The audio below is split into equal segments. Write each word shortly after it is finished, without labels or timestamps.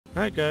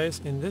Alright guys,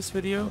 in this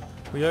video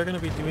we are going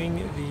to be doing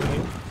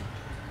the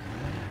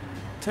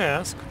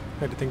task, I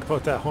had to think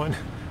about that one,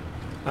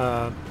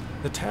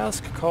 the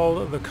task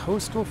called the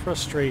Coastal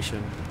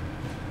Frustration.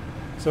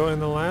 So in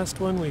the last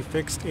one we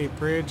fixed a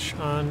bridge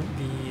on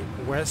the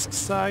west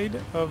side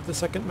of the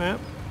second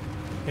map,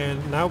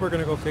 and now we're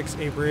going to go fix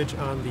a bridge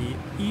on the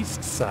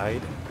east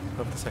side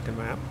of the second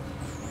map.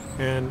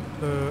 And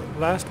the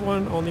last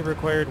one only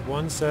required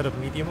one set of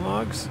medium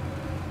logs.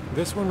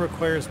 This one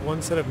requires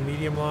one set of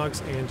medium logs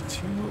and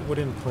 2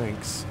 wooden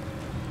planks.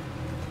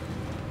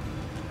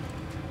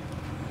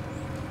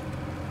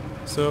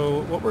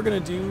 So what we're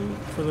going to do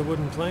for the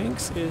wooden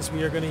planks is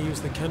we are going to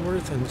use the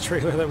Kenworth and the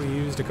trailer that we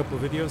used a couple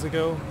of videos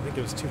ago. I think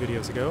it was 2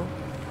 videos ago.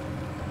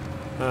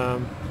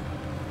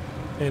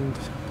 And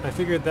I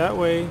figured that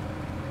way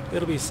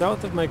it'll be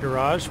south of my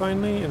garage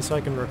finally, and so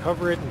I can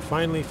recover it and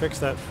finally fix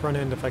that front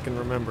end if I can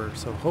remember.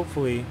 So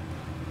hopefully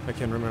I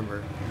can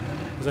remember,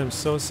 because I'm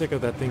so sick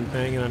of that thing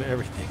banging on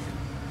everything.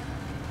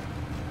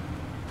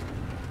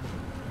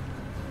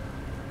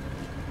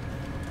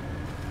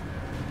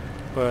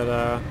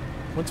 But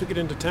once we get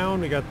into town,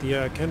 we got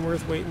the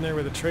Kenworth waiting there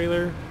with a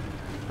trailer.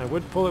 I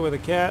would pull it with a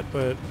cat,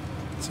 but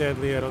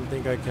sadly I don't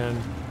think I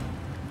can.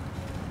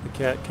 The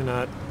cat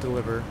cannot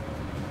deliver.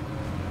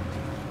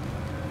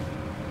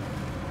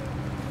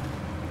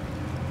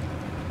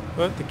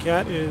 But the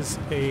cat is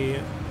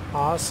a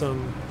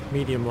awesome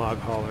medium log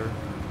hauler.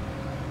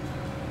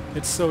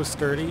 It's so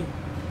sturdy.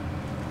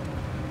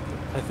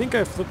 I think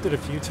I flipped it a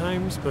few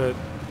times, but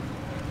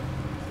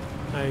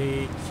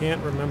I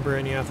can't remember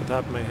any off the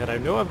top of my head. I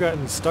know I've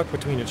gotten stuck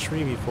between a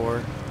tree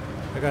before.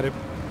 I got it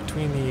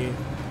between the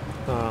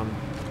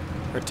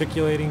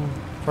articulating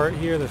part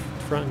here, the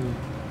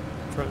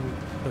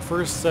the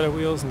first set of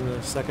wheels and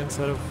the second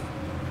set of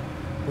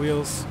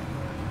wheels.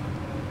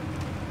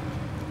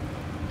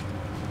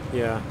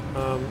 Yeah,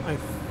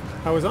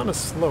 I was on a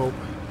slope,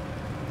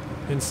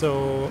 and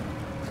so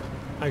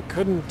I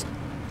couldn't.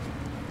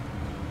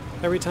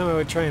 Every time I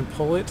would try and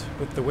pull it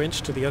with the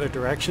winch to the other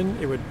direction,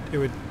 it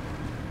would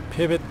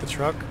pivot the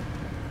truck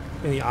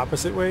in the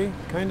opposite way,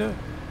 kinda.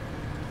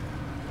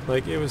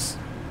 Like, it was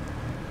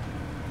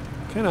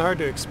kinda hard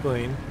to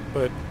explain,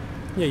 but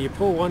yeah, you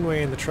pull one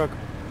way and the truck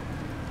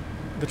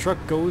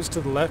goes to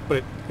the left,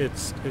 but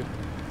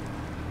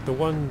the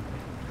one,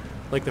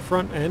 like the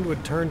front end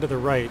would turn to the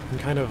right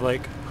and kind of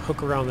like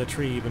hook around the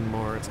tree even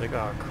more. It's like,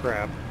 oh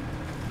crap.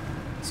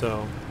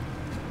 So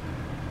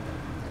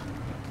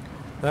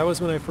that was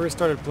when I first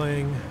started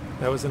playing.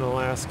 That was in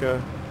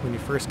Alaska, when you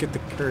first get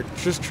or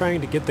just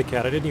trying to get the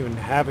cat. I didn't even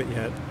have it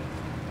yet.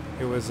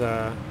 It was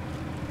the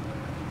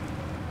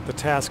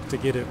task to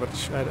get it,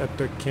 which I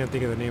can't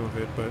think of the name of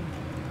it, but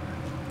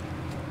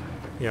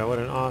yeah, what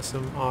an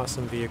awesome,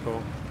 awesome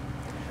vehicle.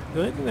 The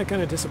only thing that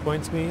kind of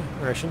disappoints me,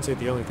 or I shouldn't say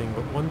the only thing,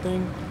 but one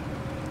thing,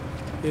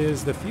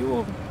 is the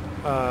fuel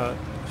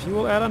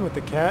add-on with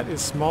the cat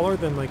is smaller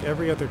than like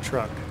every other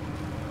truck.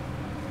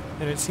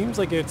 And it seems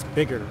like it's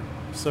bigger,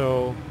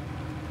 so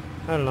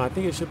I don't know, I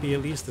think it should be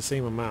at least the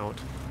same amount.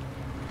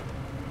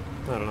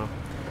 I don't know.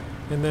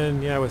 And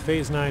then, yeah, with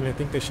Phase 9, I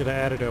think they should have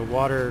added a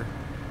water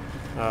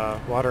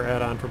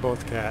add-on for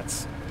both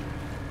cats.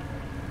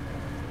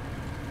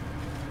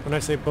 When I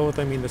say both,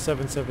 I mean the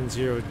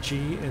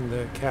 770G and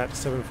the Cat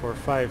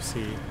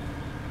 745C.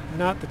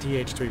 Not the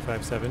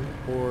TH357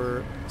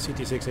 or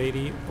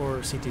CT680 or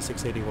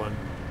CT681.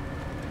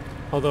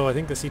 Although I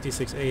think the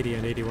CT680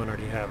 and 81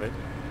 already have it.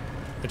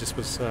 I just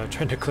was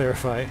trying to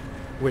clarify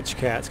which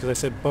cats, because I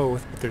said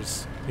both, but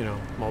there's, you know,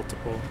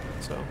 multiple.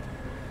 So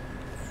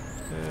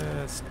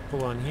let's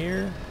pull on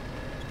here.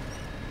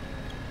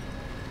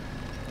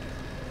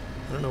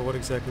 I don't know what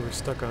exactly we're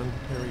stuck on.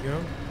 There we go.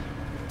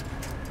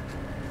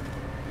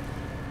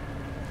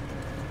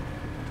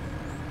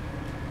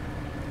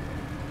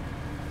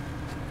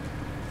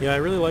 Yeah, I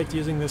really liked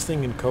using this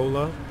thing in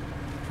Kola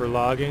for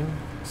logging.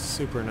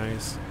 Super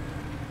nice.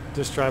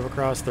 Just drive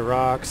across the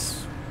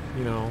rocks,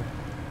 you know.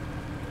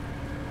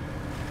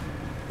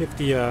 If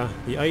the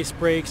ice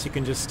breaks, you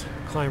can just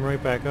climb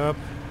right back up.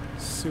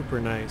 Super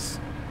nice.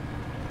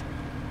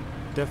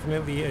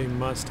 Definitely a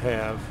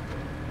must-have.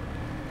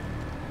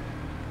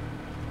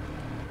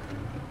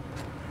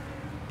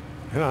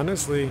 And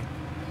honestly,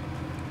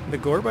 the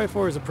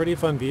 4x4 is a pretty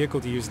fun vehicle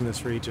to use in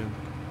this region.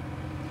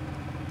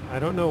 I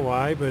don't know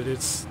why, but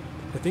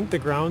I think the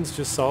ground's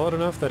just solid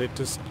enough that it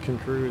just can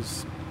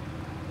cruise.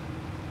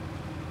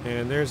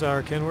 And there's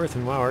our Kenworth,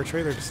 and wow, our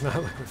trailer does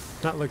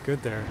not look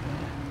good there.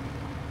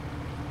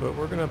 But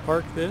we're gonna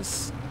park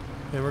this,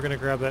 and we're gonna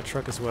grab that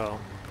truck as well.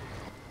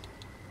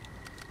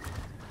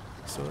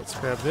 So let's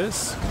grab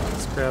this.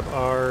 Let's grab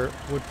our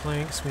wood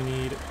planks. We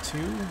need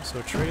 2,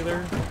 so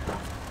trailer.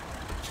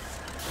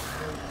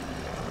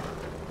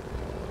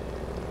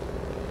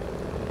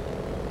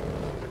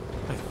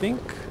 I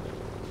think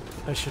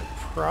I should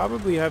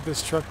probably have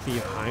this truck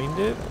behind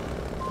it,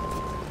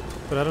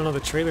 but I don't know, the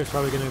trailer's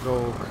probably gonna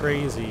go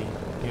crazy,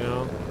 you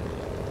know?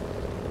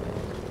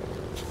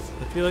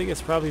 I feel like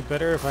it's probably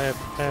better if I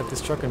have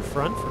this truck in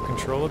front for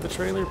control of the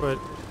trailer, but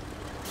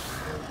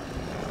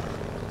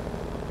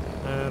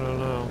I don't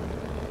know.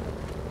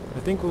 I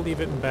think we'll leave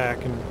it in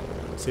back and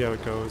see how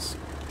it goes.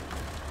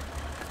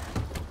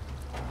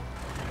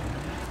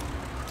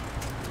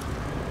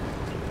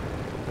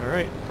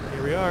 Alright,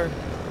 here we are.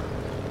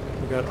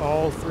 We got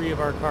all three of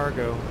our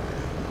cargo.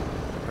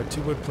 Our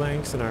 2 wood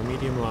planks and our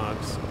medium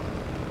logs.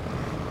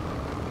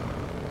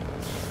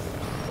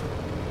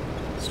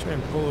 Let's try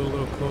and pull it a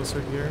little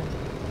closer here.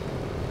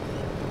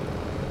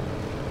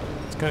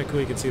 It's kind of cool,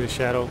 you can see the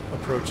shadow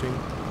approaching.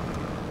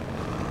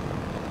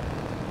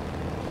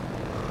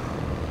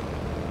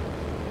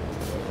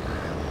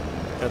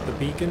 Got the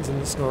beacons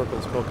and the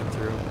snorkels poking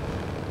through.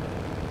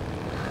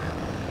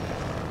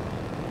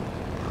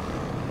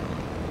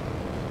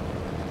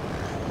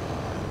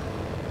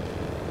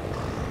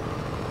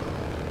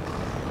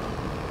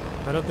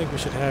 I don't think we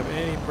should have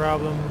any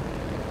problem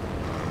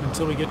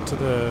until we get to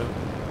the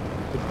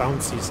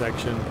bouncy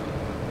section,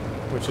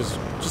 which is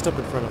just up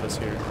in front of us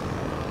here.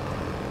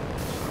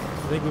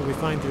 I think we'll be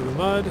fine through the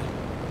mud.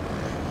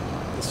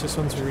 It's just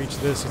once we reach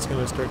this, it's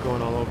going to start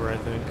going all over, I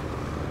think.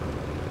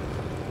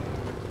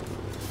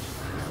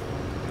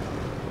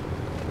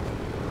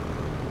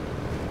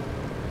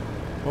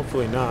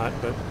 Hopefully not,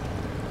 but...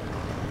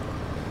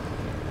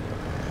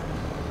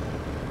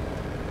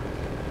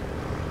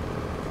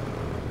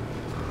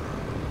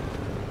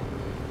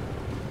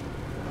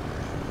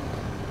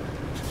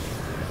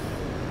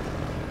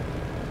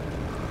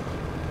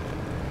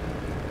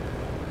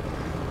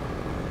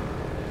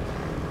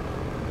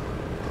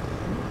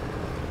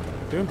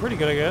 doing pretty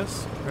good, I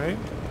guess, right?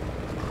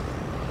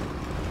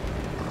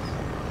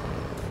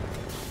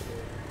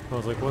 I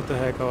was like, what the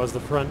heck? Oh, it's the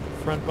front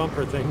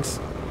bumper things.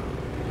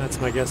 That's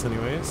my guess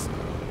anyways.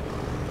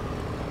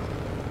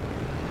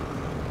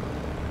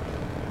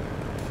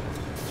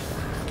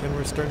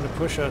 Kenworth's starting to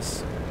push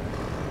us.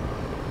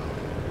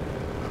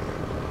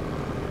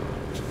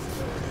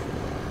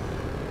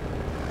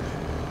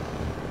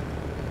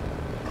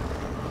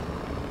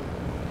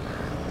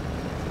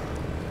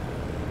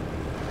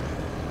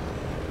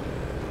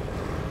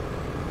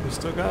 We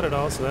still got it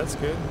all, so that's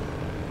good.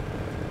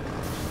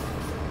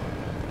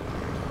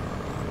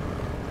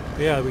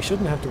 Yeah, we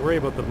shouldn't have to worry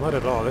about the mud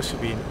at all. This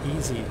should be an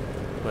easy,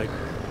 like,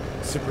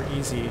 super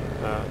easy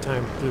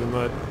time through the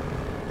mud.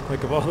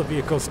 Like, of all the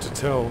vehicles to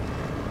tow,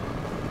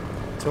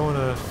 towing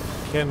a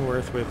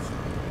Kenworth with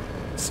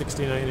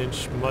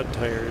 69-inch mud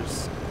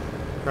tires,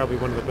 probably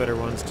one of the better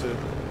ones to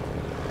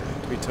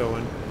be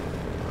towing.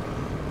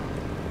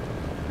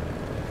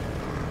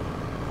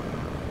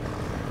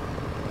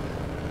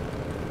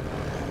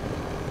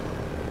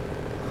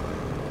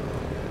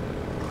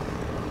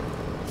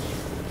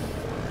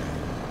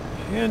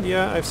 And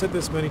yeah, I've said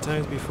this many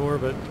times before,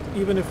 but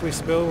even if we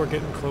spill, we're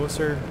getting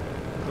closer,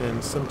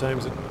 and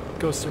sometimes it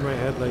goes through my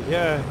head like,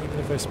 yeah, even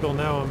if I spill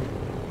now, I'm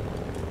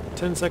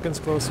 10 seconds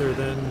closer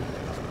than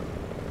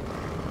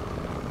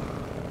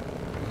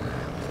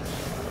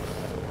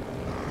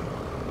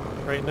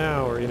right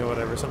now, or, you know,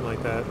 whatever, something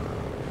like that.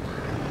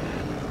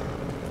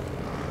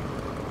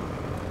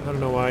 I don't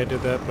know why I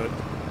did that, but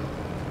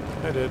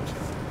I did.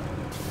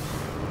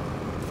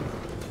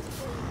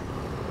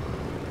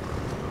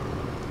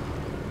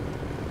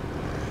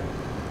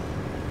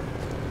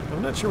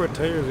 I'm not sure what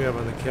tires we have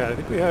on the Cat. I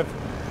think we have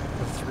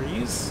the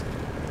 3s.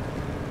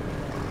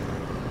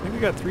 I think we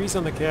got 3s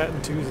on the Cat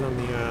and 2s on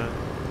the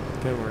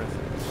Kenworth.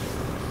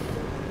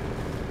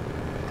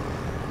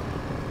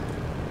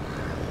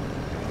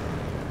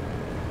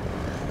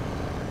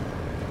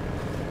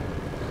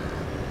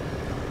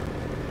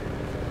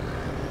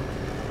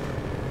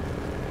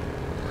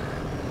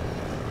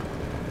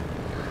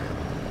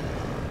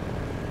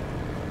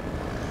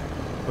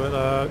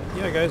 But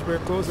yeah guys, we're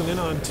closing in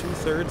on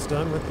 2/3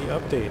 done with the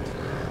update.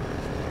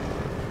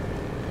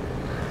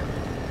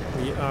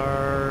 We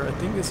are, I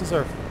think this is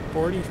our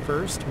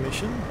 41st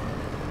mission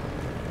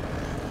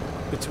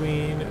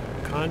between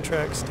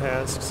contracts,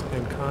 tasks,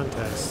 and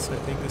contests. I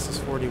think this is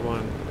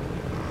 41.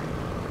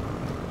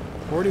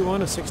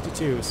 41 of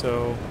 62,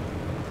 so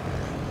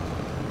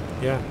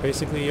yeah,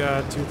 basically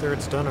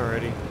 2/3 done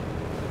already.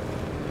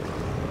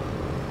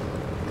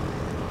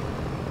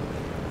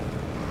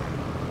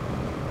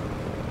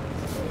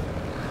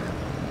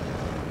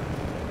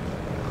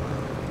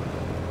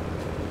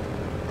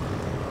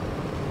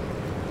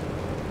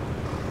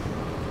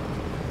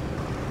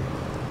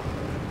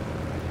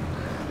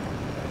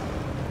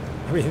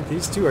 I mean,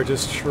 these two are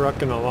just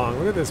trucking along.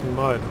 Look at this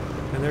mud,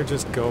 and they're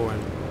just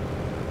going.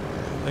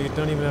 Like, you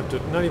don't even have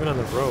to, not even on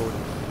the road.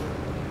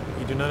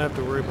 You do not have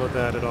to worry about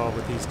that at all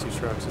with these two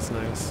trucks. It's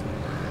nice.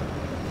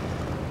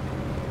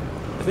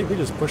 I think we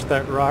just pushed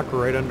that rock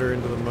right under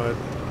into the mud.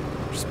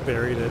 Just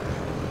buried it.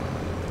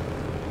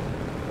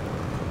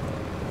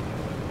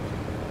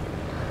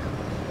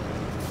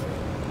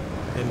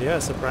 And yeah,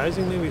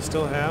 surprisingly, we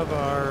still have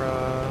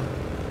our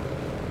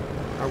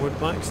wood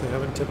planks. They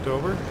haven't tipped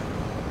over.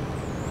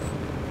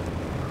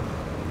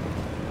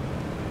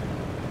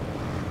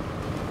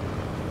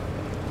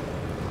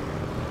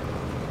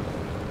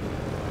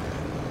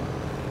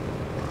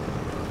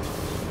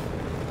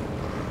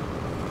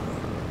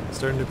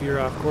 starting to veer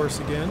off course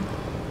again.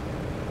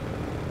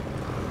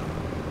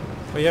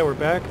 But yeah, we're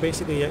back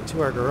basically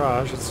to our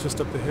garage. It's just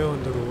up the hill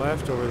and to the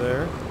left over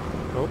there.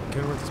 Oh,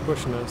 Kenworth is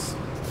pushing us.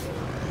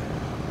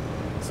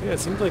 So yeah, it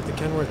seems like the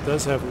Kenworth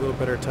does have a little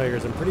better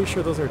tires. I'm pretty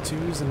sure those are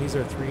 2s and these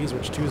are 3s,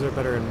 which 2s are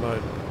better in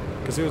mud.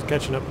 Because it was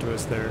catching up to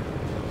us there.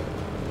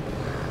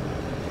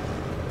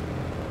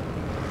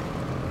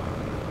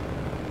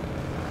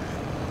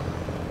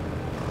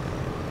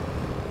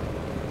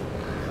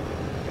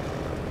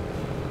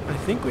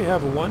 I think we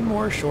have one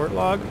more short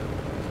log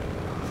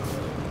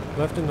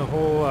left in the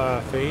whole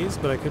phase,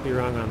 but I could be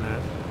wrong on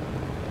that.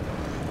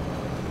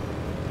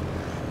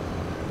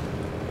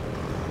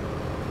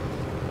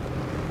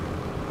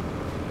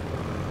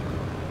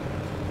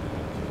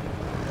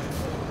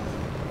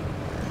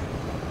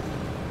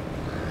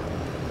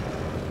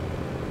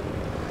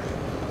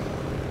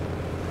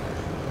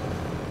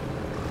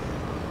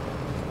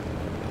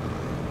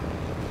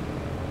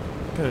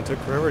 Kind of took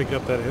forever to get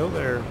up that hill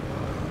there.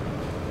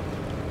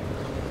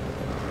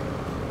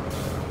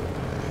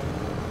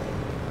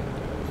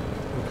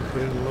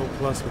 Put in a low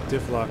plus with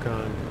diff lock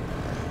on.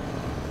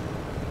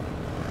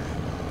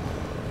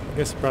 I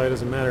guess it probably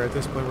doesn't matter. At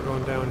this point we're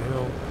going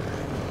downhill.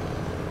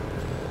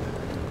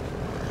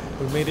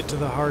 We made it to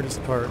the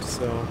hardest part,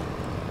 so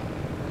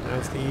now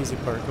it's the easy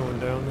part going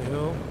down the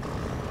hill.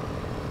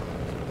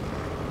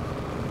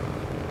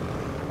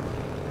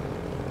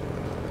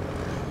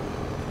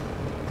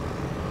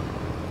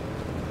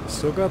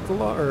 Still got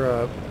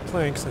the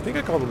planks. I think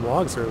I called them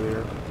logs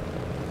earlier.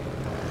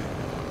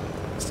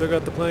 Still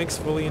got the planks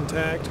fully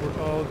intact.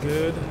 We're all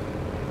good.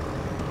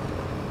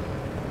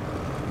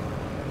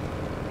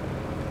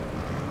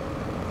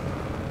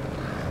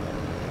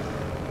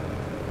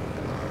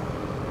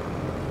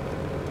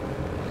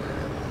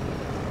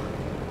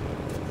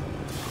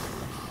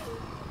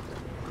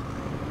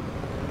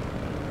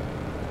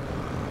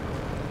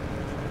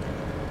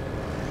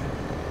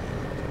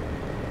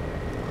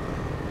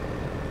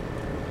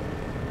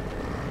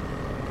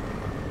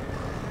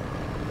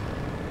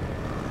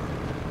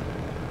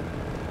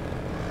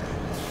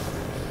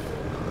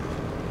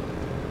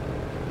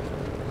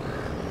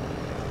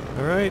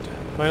 Alright,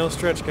 final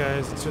stretch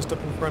guys, it's just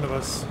up in front of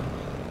us.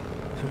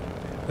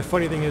 The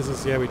funny thing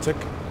is yeah, we took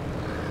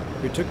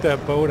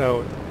that boat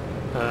out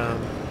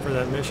for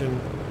that mission,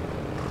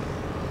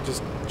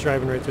 just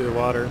driving right through the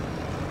water.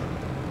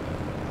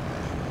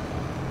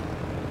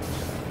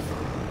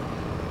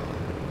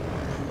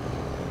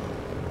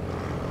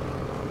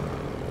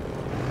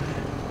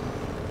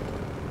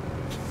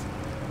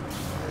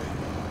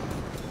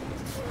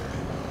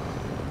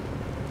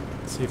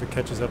 Let's see if it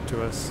catches up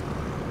to us.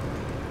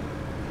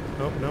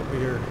 Oh, nope,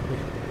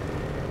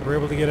 we're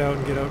able to get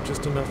out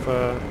just enough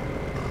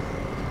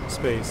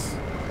space.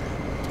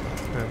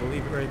 Alright, we'll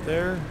leave it right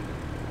there.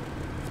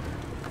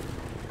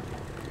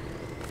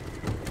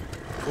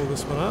 Pull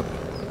this one up.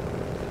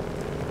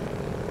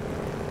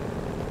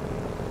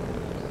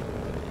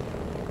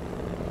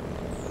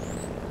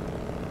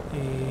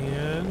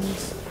 And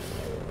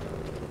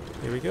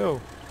here we go.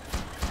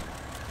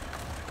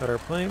 Got our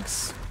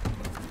planks.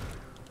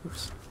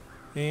 Oops.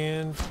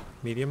 And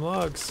medium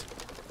logs.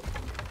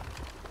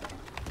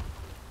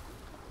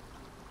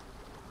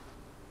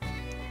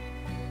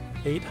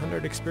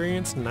 800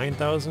 experience,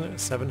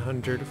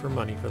 9,700 for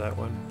money for that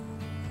one.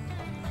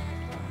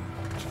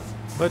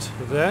 But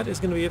that is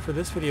going to be it for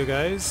this video,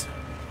 guys.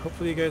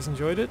 Hopefully you guys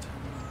enjoyed it.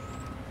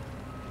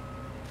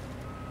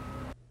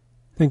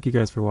 Thank you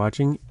guys for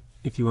watching.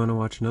 If you want to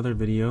watch another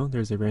video,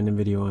 there's a random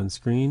video on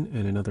screen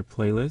and another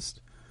playlist.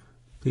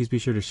 Please be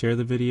sure to share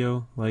the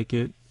video, like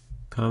it,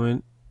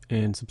 comment,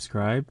 and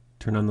subscribe.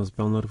 Turn on those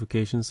bell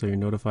notifications so you're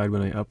notified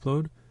when I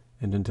upload.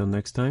 And until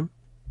next time,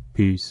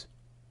 peace.